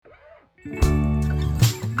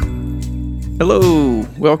Hello,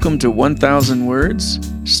 welcome to 1000 Words,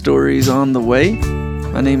 Stories on the Way.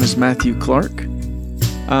 My name is Matthew Clark.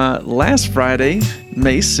 Last Friday,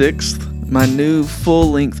 May 6th, my new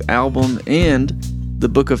full-length album and the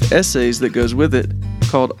book of essays that goes with it,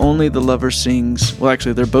 called Only the Lover Sings, well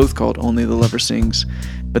actually they're both called Only the Lover Sings,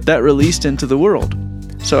 but that released into the world.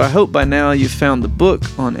 So I hope by now you've found the book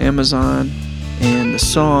on Amazon and the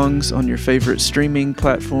songs on your favorite streaming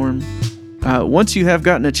platform. Once you have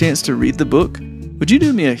gotten a chance to read the book, would you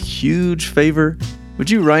do me a huge favor? Would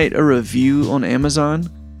you write a review on Amazon?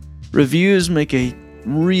 Reviews make a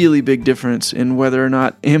really big difference in whether or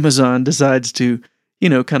not Amazon decides to,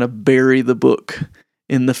 kind of bury the book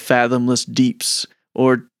in the fathomless deeps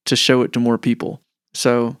or to show it to more people.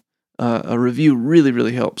 So a review really,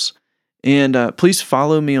 really helps. And please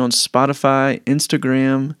follow me on Spotify,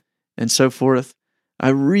 Instagram, and so forth. I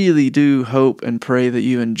really do hope and pray that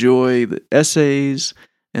you enjoy the essays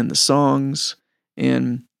and the songs,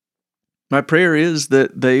 and my prayer is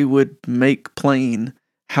that they would make plain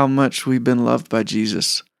how much we've been loved by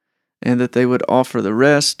Jesus, and that they would offer the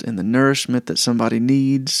rest and the nourishment that somebody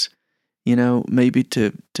needs, maybe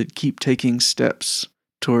to keep taking steps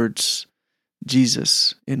towards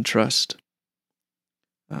Jesus in trust.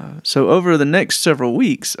 So over the next several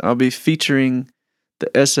weeks, I'll be featuring the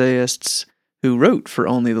essayists who wrote for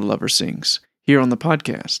Only the Lover Sings here on the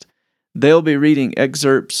podcast. They'll be reading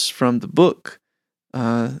excerpts from the book,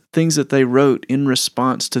 things that they wrote in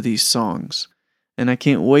response to these songs. And I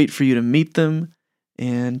can't wait for you to meet them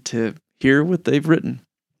and to hear what they've written.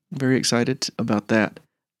 I'm very excited about that.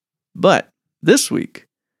 But this week,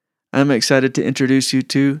 I'm excited to introduce you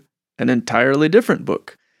to an entirely different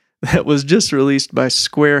book that was just released by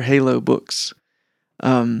Square Halo Books.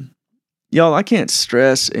 Y'all, I can't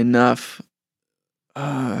stress enough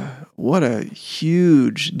what a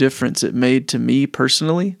huge difference it made to me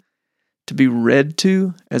personally to be read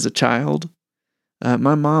to as a child.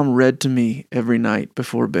 My mom read to me every night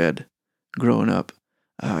before bed growing up.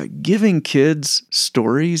 Giving kids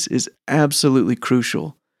stories is absolutely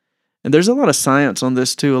crucial. And there's a lot of science on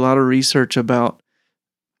this too, a lot of research about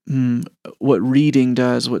what reading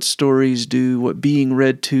does, what stories do, what being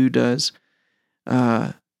read to does.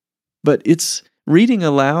 But reading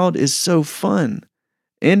aloud is so fun.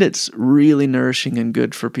 And it's really nourishing and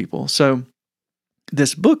good for people. So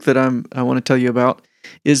this book that I want to tell you about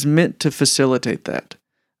is meant to facilitate that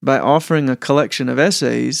by offering a collection of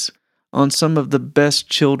essays on some of the best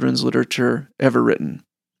children's literature ever written.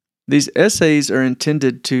 These essays are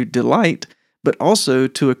intended to delight, but also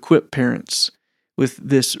to equip parents with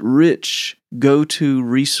this rich go-to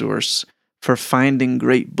resource for finding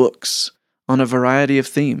great books on a variety of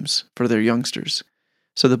themes for their youngsters.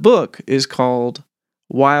 So the book is called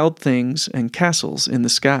Wild Things and Castles in the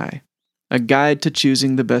Sky, a guide to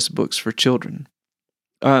choosing the best books for children.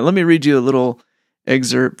 Let me read you a little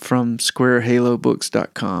excerpt from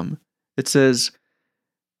squarehalobooks.com. It says,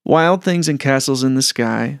 Wild Things and Castles in the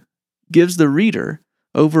Sky gives the reader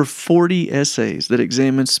over 40 essays that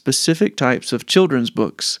examine specific types of children's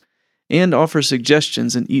books and offer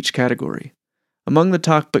suggestions in each category. Among the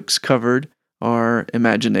topics covered are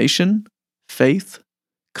imagination, faith,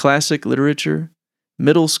 classic literature,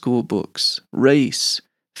 middle school books, race,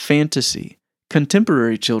 fantasy,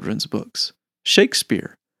 contemporary children's books,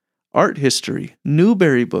 Shakespeare, art history,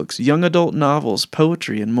 Newbery books, young adult novels,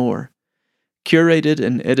 poetry, and more. Curated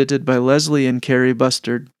and edited by Leslie and Carrie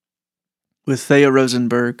Bustard with Thea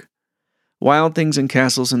Rosenberg, Wild Things and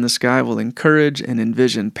Castles in the Sky will encourage and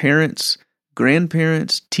envision parents,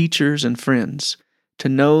 grandparents, teachers, and friends to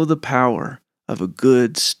know the power of a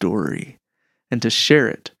good story and to share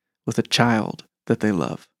it with a child that they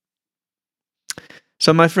love.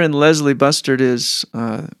 So my friend Leslie Bustard is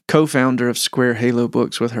co-founder of Square Halo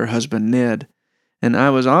Books with her husband Ned, and I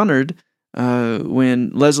was honored when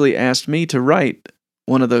Leslie asked me to write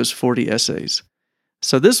one of those 40 essays.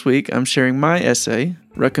 So this week I'm sharing my essay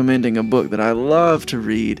recommending a book that I love to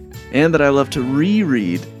read and that I love to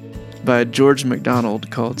reread by George MacDonald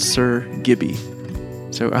called Sir Gibbie.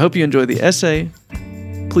 So I hope you enjoy the essay.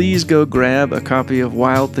 Please go grab a copy of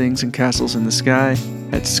Wild Things and Castles in the Sky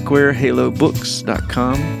at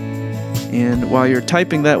squarehalobooks.com. And while you're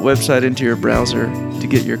typing that website into your browser to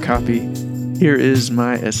get your copy, here is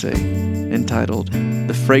my essay entitled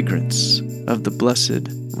The Fragrance of the Blessed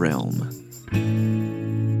Realm.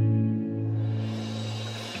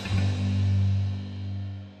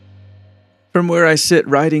 From where I sit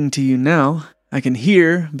writing to you now, I can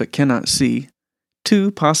hear, but cannot see,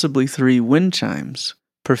 2, possibly 3 wind chimes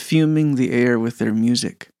perfuming the air with their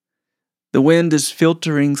music. The wind is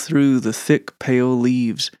filtering through the thick, pale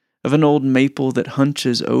leaves, of an old maple that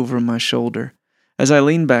hunches over my shoulder as I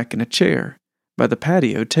lean back in a chair by the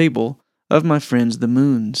patio table of my friends the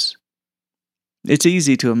Moons. It's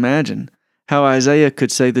easy to imagine how Isaiah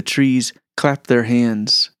could say the trees clap their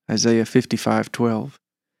hands, Isaiah 55:12.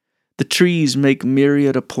 The trees make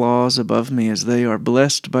myriad applause above me as they are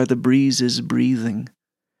blessed by the breezes breathing.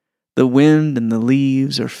 The wind and the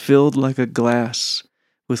leaves are filled like a glass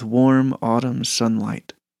with warm autumn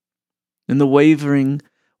sunlight. And the wavering,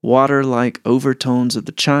 water-like overtones of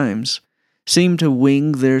the chimes seem to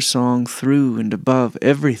wing their song through and above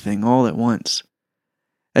everything all at once,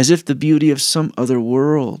 as if the beauty of some other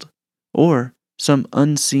world, or some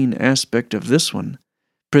unseen aspect of this one,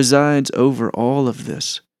 presides over all of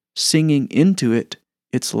this, singing into it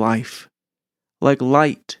its life, like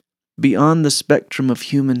light beyond the spectrum of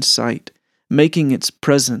human sight, making its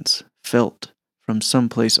presence felt from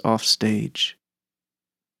someplace off stage.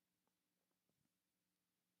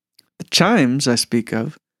 The chimes I speak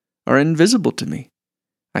of are invisible to me.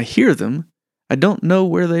 I hear them, I don't know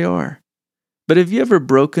where they are. But have you ever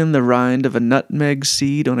broken the rind of a nutmeg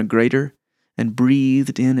seed on a grater and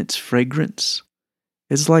breathed in its fragrance?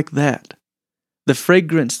 It's like that. The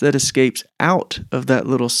fragrance that escapes out of that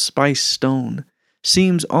little spice stone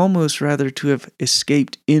seems almost rather to have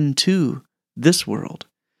escaped into this world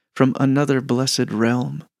from another blessed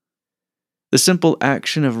realm. The simple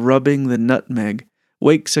action of rubbing the nutmeg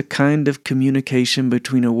wakes a kind of communication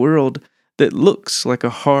between a world that looks like a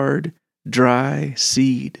hard, dry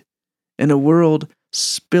seed and a world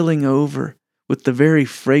spilling over with the very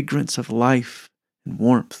fragrance of life and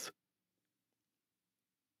warmth.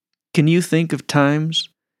 Can you think of times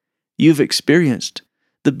you've experienced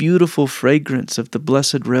the beautiful fragrance of the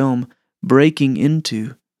blessed realm breaking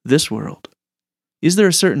into this world? Is there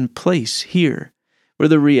a certain place here where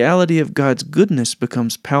the reality of God's goodness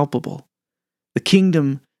becomes palpable? The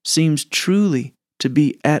kingdom seems truly to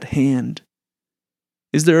be at hand.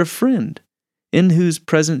 Is there a friend in whose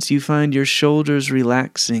presence you find your shoulders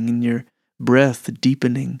relaxing and your breath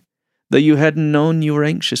deepening, though you hadn't known you were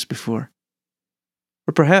anxious before?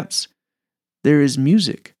 Or perhaps there is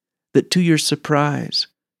music that, to your surprise,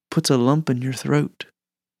 puts a lump in your throat.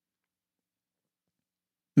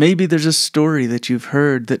 Maybe there's a story that you've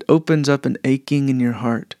heard that opens up an aching in your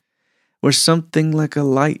heart, where something like a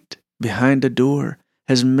light behind a door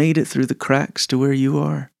has made it through the cracks to where you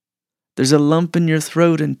are. There's a lump in your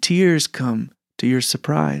throat and tears come to your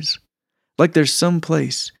surprise, like there's some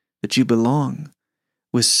place that you belong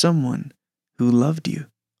with someone who loved you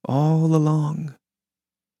all along.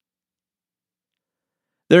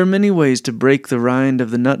 There are many ways to break the rind of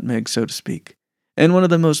the nutmeg, so to speak, and one of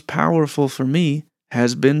the most powerful for me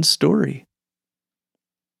has been story.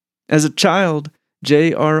 As a child,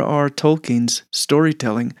 J.R.R. Tolkien's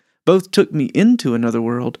storytelling both took me into another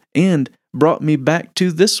world and brought me back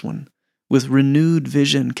to this one, with renewed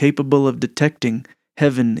vision capable of detecting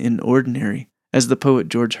heaven in ordinary, as the poet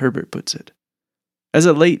George Herbert puts it. As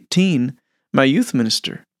a late teen, my youth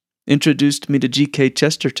minister introduced me to G.K.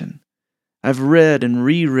 Chesterton. I've read and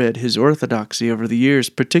reread his orthodoxy over the years,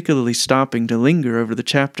 particularly stopping to linger over the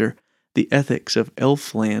chapter, The Ethics of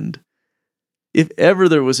Elfland. If ever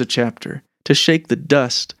there was a chapter to shake the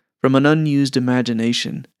dust from an unused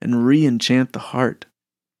imagination and re-enchant the heart.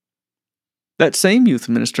 That same youth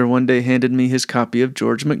minister one day handed me his copy of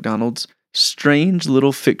George MacDonald's strange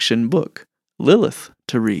little fiction book, Lilith,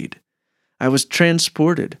 to read. I was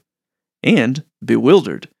transported and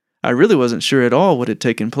bewildered. I really wasn't sure at all what had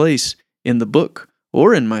taken place in the book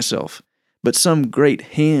or in myself, but some great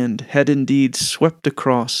hand had indeed swept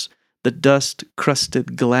across the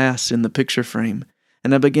dust-crusted glass in the picture frame,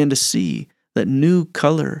 and I began to see that new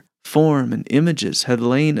color, form, and images had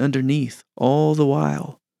lain underneath all the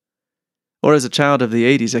while. Or as a child of the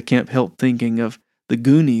 80s, I can't help thinking of the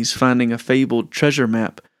Goonies finding a fabled treasure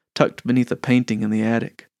map tucked beneath a painting in the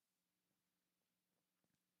attic.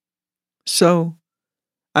 So,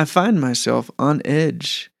 I find myself on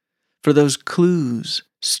edge for those clues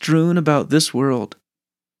strewn about this world.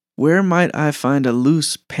 Where might I find a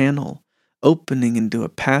loose panel opening into a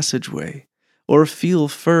passageway, or feel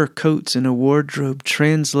fur coats in a wardrobe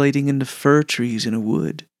translating into fir trees in a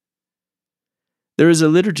wood? There is a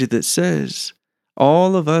liturgy that says,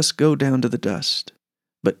 all of us go down to the dust,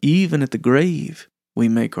 but even at the grave we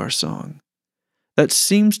make our song. That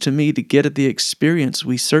seems to me to get at the experience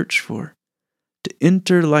we search for, to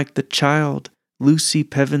enter like the child Lucy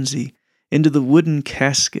Pevensey into the wooden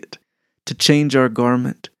casket, to change our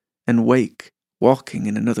garment and wake, walking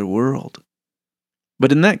in another world.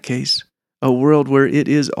 But in that case, a world where it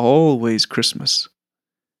is always Christmas.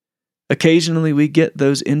 Occasionally we get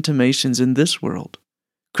those intimations in this world.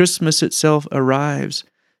 Christmas itself arrives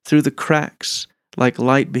through the cracks like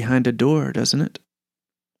light behind a door, doesn't it?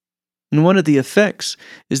 And one of the effects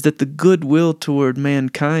is that the goodwill toward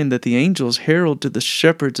mankind that the angels herald to the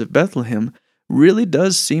shepherds of Bethlehem really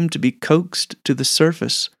does seem to be coaxed to the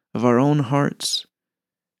surface of our own hearts.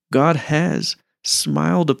 God has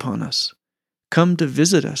smiled upon us, come to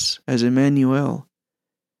visit us as Emmanuel,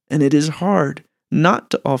 and it is hard not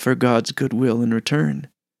to offer God's goodwill in return.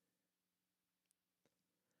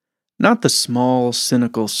 Not the small,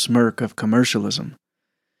 cynical smirk of commercialism,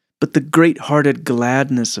 but the great-hearted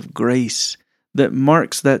gladness of grace that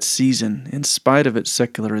marks that season in spite of its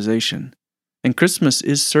secularization. And Christmas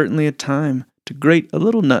is certainly a time to grate a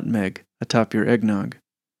little nutmeg atop your eggnog.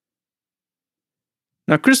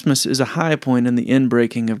 Now, Christmas is a high point in the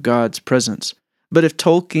inbreaking of God's presence, but if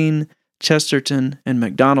Tolkien, Chesterton, and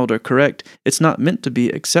MacDonald are correct, it's not meant to be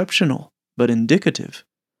exceptional, but indicative.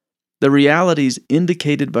 The realities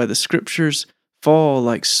indicated by the Scriptures fall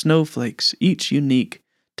like snowflakes, each unique,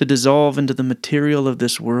 to dissolve into the material of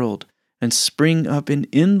this world and spring up in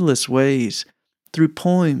endless ways through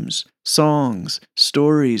poems, songs,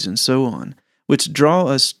 stories, and so on, which draw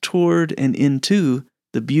us toward and into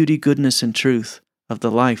the beauty, goodness, and truth of the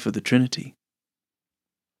life of the Trinity.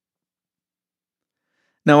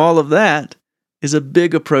 Now, all of that is a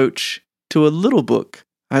big approach to a little book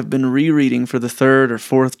I've been rereading for the third or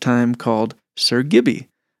fourth time called Sir Gibbie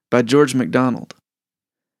by George MacDonald.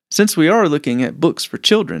 Since we are looking at books for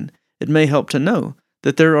children, it may help to know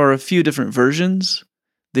that there are a few different versions.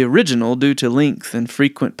 The original, due to length and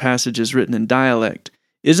frequent passages written in dialect,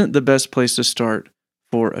 isn't the best place to start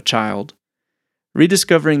for a child.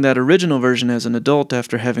 Rediscovering that original version as an adult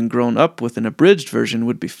after having grown up with an abridged version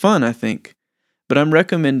would be fun, I think, but I'm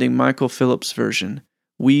recommending Michael Phillips' version,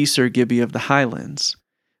 Wee Sir Gibbie of the Highlands,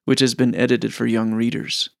 which has been edited for young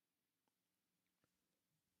readers.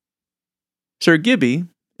 Sir Gibbie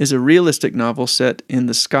is a realistic novel set in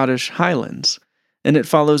the Scottish Highlands, and it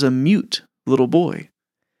follows a mute little boy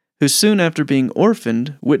who soon after being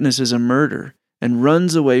orphaned witnesses a murder and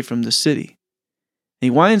runs away from the city. He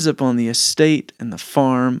winds up on the estate and the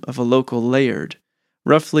farm of a local laird,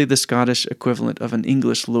 roughly the Scottish equivalent of an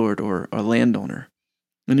English lord or a landowner.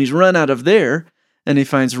 And he's run out of there, and he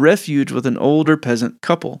finds refuge with an older peasant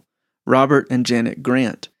couple, Robert and Janet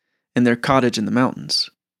Grant, in their cottage in the mountains.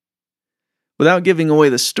 Without giving away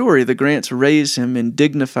the story, the Grants raise him in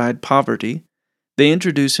dignified poverty, they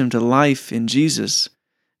introduce him to life in Jesus,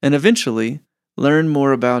 and eventually learn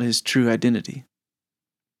more about his true identity.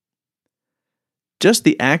 Just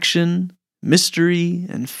the action, mystery,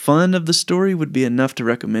 and fun of the story would be enough to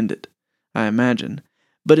recommend it, I imagine.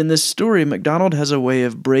 But in this story, MacDonald has a way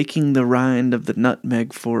of breaking the rind of the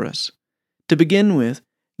nutmeg for us. To begin with,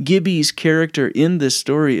 Gibbie's character in this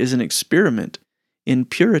story is an experiment in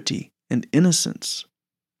purity and innocence.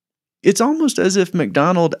 It's almost as if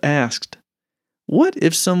MacDonald asked, what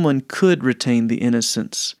if someone could retain the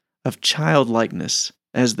innocence of childlikeness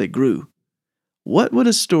as they grew? What would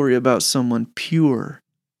a story about someone pure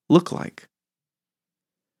look like?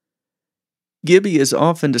 Gibbie is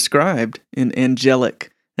often described in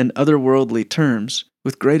angelic and otherworldly terms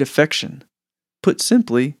with great affection. Put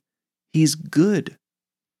simply, he's good.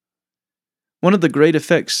 One of the great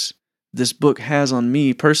effects this book has on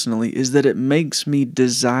me personally is that it makes me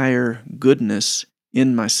desire goodness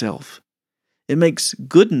in myself. It makes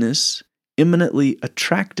goodness eminently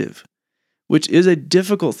attractive, which is a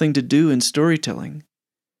difficult thing to do in storytelling.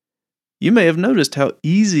 You may have noticed how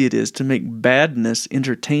easy it is to make badness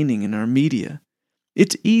entertaining in our media.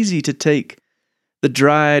 It's easy to take the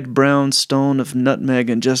dried brown stone of nutmeg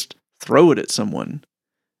and just throw it at someone.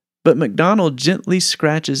 But MacDonald gently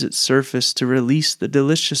scratches its surface to release the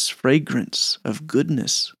delicious fragrance of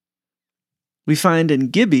goodness. We find in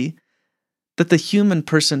Gibbie that the human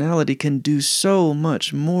personality can do so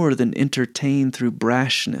much more than entertain through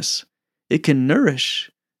brashness. It can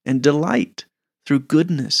nourish and delight through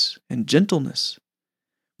goodness and gentleness.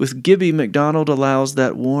 With Gibbie, MacDonald allows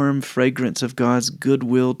that warm fragrance of God's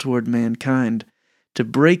goodwill toward mankind to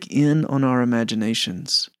break in on our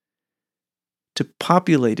imaginations, to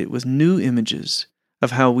populate it with new images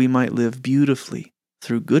of how we might live beautifully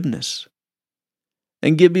through goodness.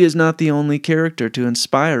 And Gibbie is not the only character to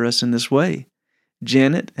inspire us in this way.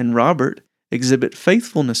 Janet and Robert exhibit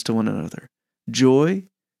faithfulness to one another, joy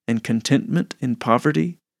and contentment in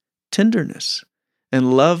poverty, tenderness,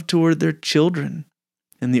 and love toward their children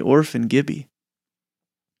and the orphan Gibbie.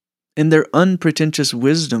 And their unpretentious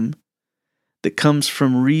wisdom that comes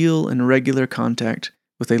from real and regular contact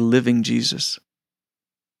with a living Jesus.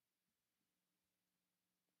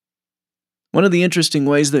 One of the interesting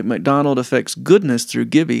ways that MacDonald affects goodness through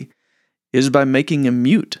Gibbie is by making him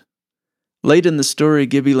mute. Late in the story,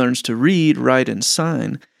 Gibbie learns to read, write, and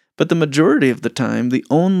sign, but the majority of the time, the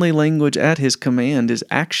only language at his command is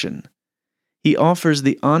action. He offers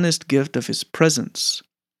the honest gift of his presence,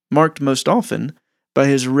 marked most often by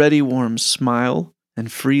his ready, warm smile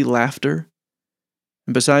and free laughter.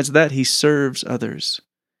 And besides that, he serves others.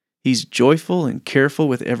 He's joyful and careful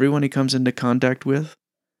with everyone he comes into contact with.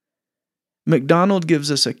 MacDonald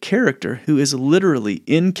gives us a character who is literally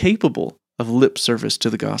incapable of lip service to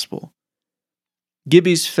the gospel.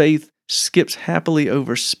 Gibbie's faith skips happily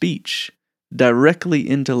over speech, directly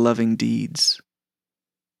into loving deeds.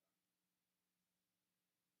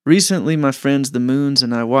 Recently, my friends the Moons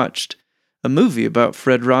and I watched a movie about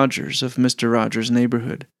Fred Rogers of Mr. Rogers'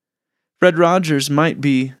 Neighborhood. Fred Rogers might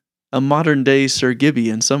be a modern-day Sir Gibbie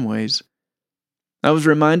in some ways. I was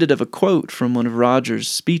reminded of a quote from one of Rogers'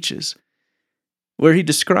 speeches, where he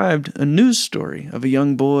described a news story of a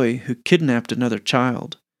young boy who kidnapped another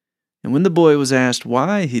child. And when the boy was asked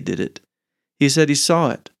why he did it, he said he saw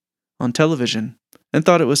it on television and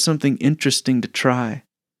thought it was something interesting to try.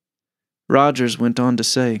 Rogers went on to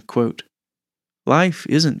say, quote, "Life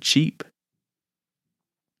isn't cheap.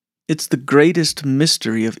 It's the greatest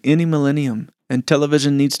mystery of any millennium, and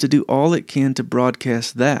television needs to do all it can to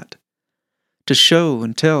broadcast that, to show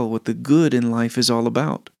and tell what the good in life is all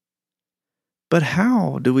about. But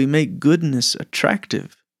how do we make goodness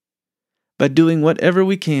attractive? By doing whatever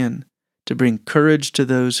we can to bring courage to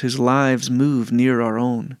those whose lives move near our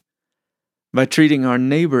own, by treating our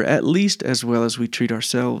neighbor at least as well as we treat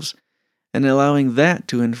ourselves, and allowing that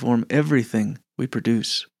to inform everything we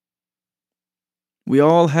produce. We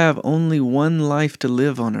all have only one life to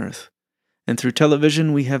live on earth, and through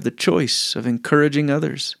television we have the choice of encouraging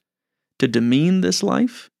others to demean this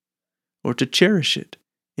life or to cherish it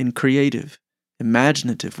in creative,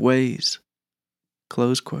 imaginative ways."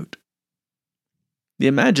 Close quote. The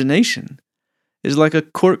imagination is like a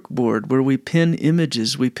corkboard where we pin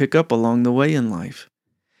images we pick up along the way in life.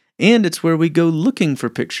 And it's where we go looking for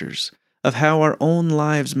pictures of how our own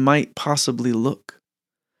lives might possibly look.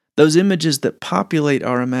 Those images that populate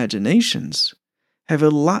our imaginations have a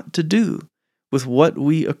lot to do with what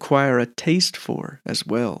we acquire a taste for as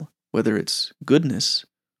well, whether it's goodness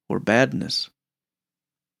or badness.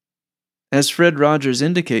 As Fred Rogers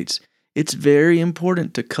indicates, it's very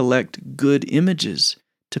important to collect good images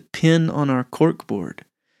to pin on our corkboard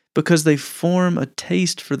because they form a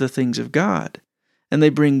taste for the things of God and they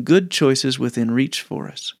bring good choices within reach for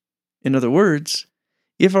us. In other words,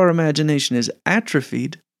 if our imagination is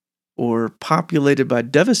atrophied or populated by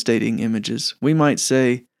devastating images, we might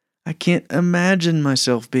say, "I can't imagine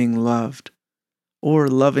myself being loved or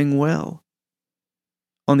loving well."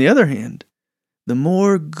 On the other hand, the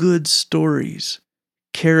more good stories,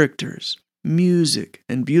 characters, music,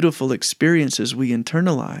 and beautiful experiences we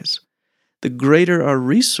internalize, the greater our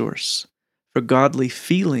resource for godly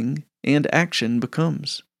feeling and action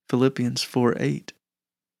becomes. Philippians 4:8.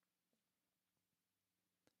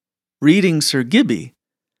 Reading Sir Gibbie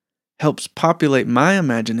helps populate my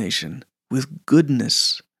imagination with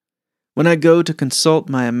goodness. When I go to consult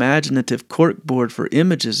my imaginative corkboard for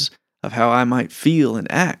images of how I might feel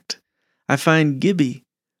and act, I find Gibbie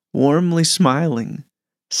warmly smiling,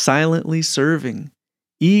 silently serving,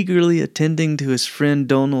 eagerly attending to his friend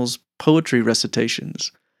Donal's poetry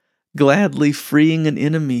recitations, gladly freeing an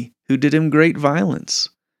enemy who did him great violence,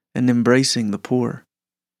 and embracing the poor.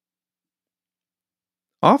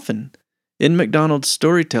 Often, in MacDonald's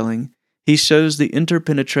storytelling, he shows the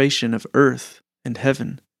interpenetration of earth and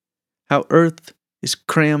heaven, how earth is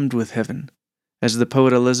crammed with heaven, as the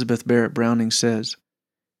poet Elizabeth Barrett Browning says.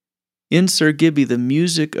 In Sir Gibbie, the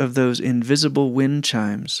music of those invisible wind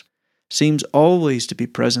chimes seems always to be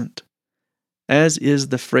present, as is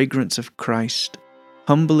the fragrance of Christ,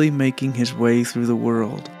 humbly making his way through the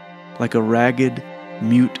world, like a ragged,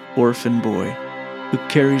 mute orphan boy who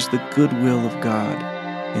carries the goodwill of God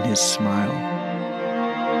in his smile.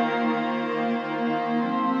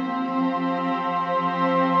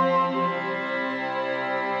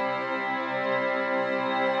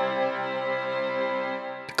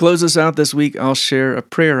 To close us out this week, I'll share a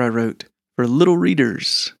prayer I wrote for little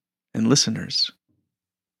readers and listeners.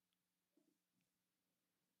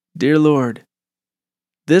 Dear Lord,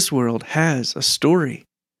 this world has a story,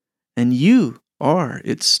 and you are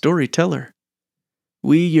its storyteller.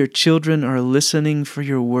 We, your children, are listening for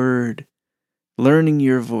your word, learning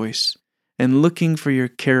your voice, and looking for your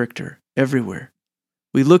character everywhere.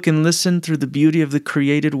 We look and listen through the beauty of the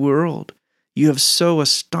created world you have so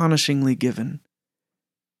astonishingly given.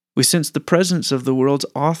 We sense the presence of the world's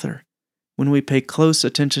author when we pay close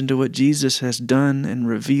attention to what Jesus has done and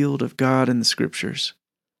revealed of God in the Scriptures.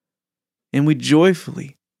 And we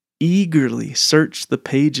joyfully, eagerly search the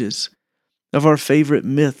pages of our favorite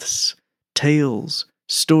myths, tales,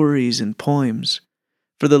 stories, and poems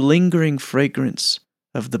for the lingering fragrance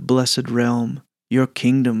of the blessed realm, your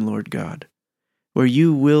kingdom, Lord God, where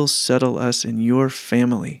you will settle us in your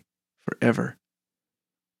family forever.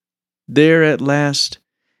 There at last,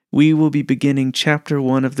 we will be beginning chapter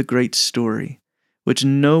 1 of the great story, which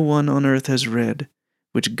no one on earth has read,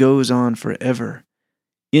 which goes on forever,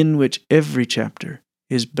 in which every chapter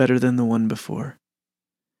is better than the one before.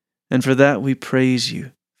 And for that we praise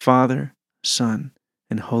you, Father, Son,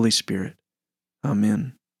 and Holy Spirit.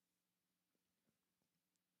 Amen.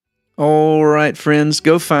 All right, friends,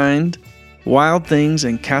 go find Wild Things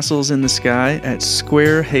and Castles in the Sky at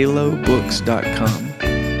squarehalobooks.com.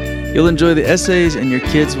 You'll enjoy the essays, and your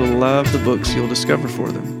kids will love the books you'll discover for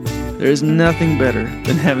them. There is nothing better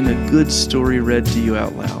than having a good story read to you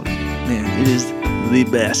out loud. Man, it is the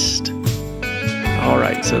best. All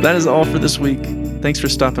right, so that is all for this week. Thanks for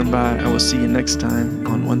stopping by. I will see you next time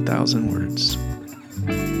on 1,000 Words.